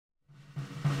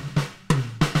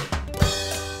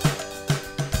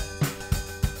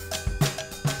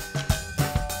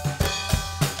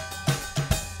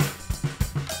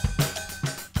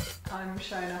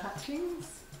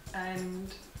Hutchings,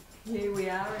 and here we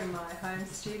are in my home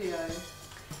studio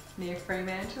near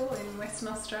Fremantle in Western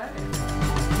Australia.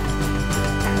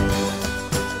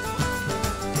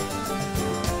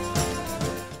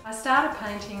 I started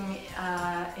painting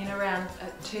in around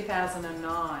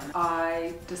 2009.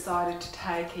 I decided to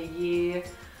take a year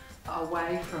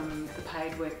away from the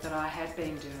paid work that I had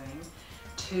been doing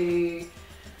to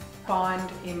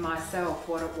find in myself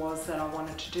what it was that I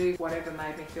wanted to do, whatever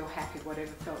made me feel happy,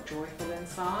 whatever felt joyful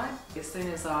inside. As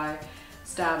soon as I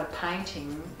started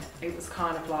painting, it was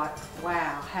kind of like,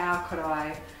 wow, how could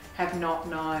I have not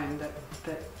known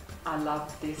that I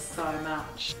loved this so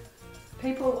much?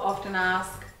 People often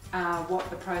ask what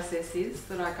the process is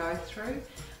that I go through.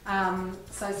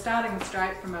 So starting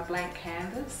straight from a blank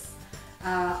canvas,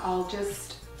 I'll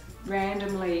just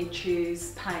randomly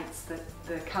choose paints,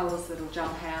 the colours that'll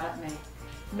jump out at me.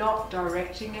 Not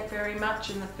directing it very much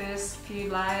in the first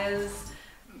few layers,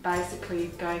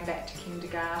 basically going back to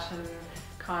kindergarten,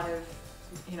 kind of,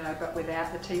 you know, but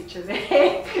without the teacher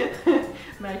there,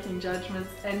 making judgments,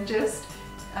 and just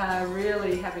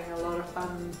really having a lot of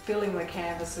fun filling the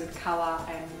canvas with colour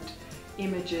and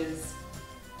images.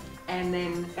 And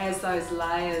then as those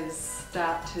layers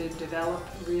start to develop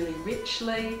really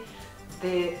richly,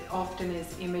 there often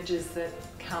is images that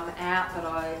come out that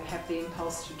I have the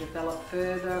impulse to develop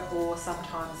further, or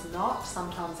sometimes not.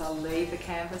 Sometimes I'll leave the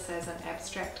canvas as an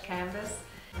abstract canvas.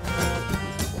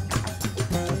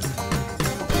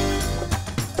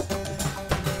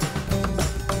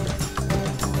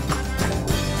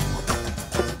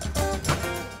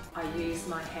 I use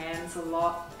my hands a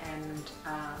lot, and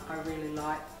I really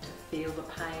like to feel the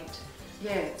paint.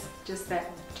 Yeah, it's just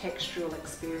that textural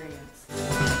experience.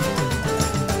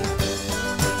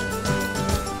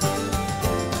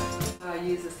 I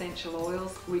use essential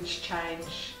oils which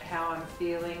change how I'm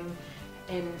feeling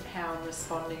and how I'm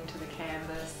responding to the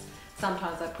canvas.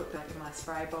 Sometimes I put that in my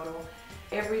spray bottle.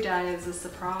 Every day is a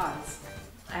surprise,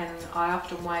 and I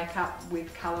often wake up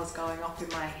with colours going off in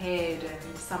my head,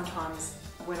 and sometimes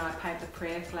when I paint the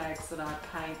prayer flags that I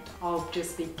paint, I'll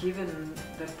just be given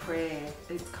the prayer.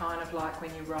 It's kind of like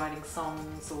when you're writing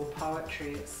songs or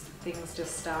poetry, things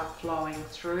just start flowing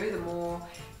through. The more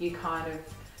you kind of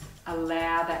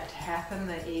allow that to happen,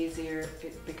 the easier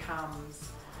it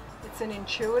becomes. It's an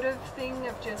intuitive thing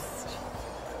of just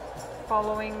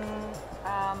following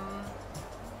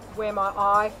where my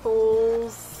eye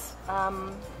falls.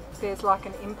 There's like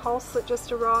an impulse that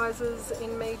just arises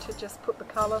in me to just put the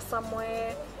colour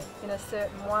somewhere in a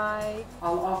certain way.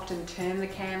 I'll often turn the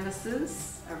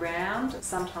canvases around,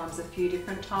 sometimes a few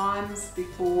different times,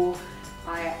 before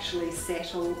I actually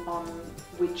settle on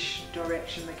which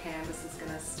direction the canvas is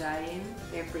going to stay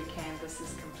in. Every canvas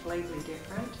is completely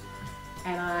different,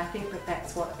 and I think that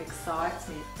that's what excites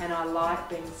me. And I like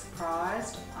being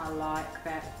surprised. I like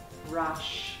that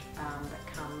rush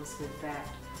that comes with that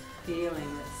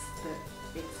feeling that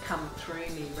it's come through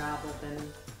me rather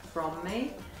than from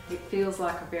me. It feels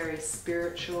like a very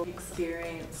spiritual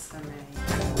experience for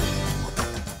me.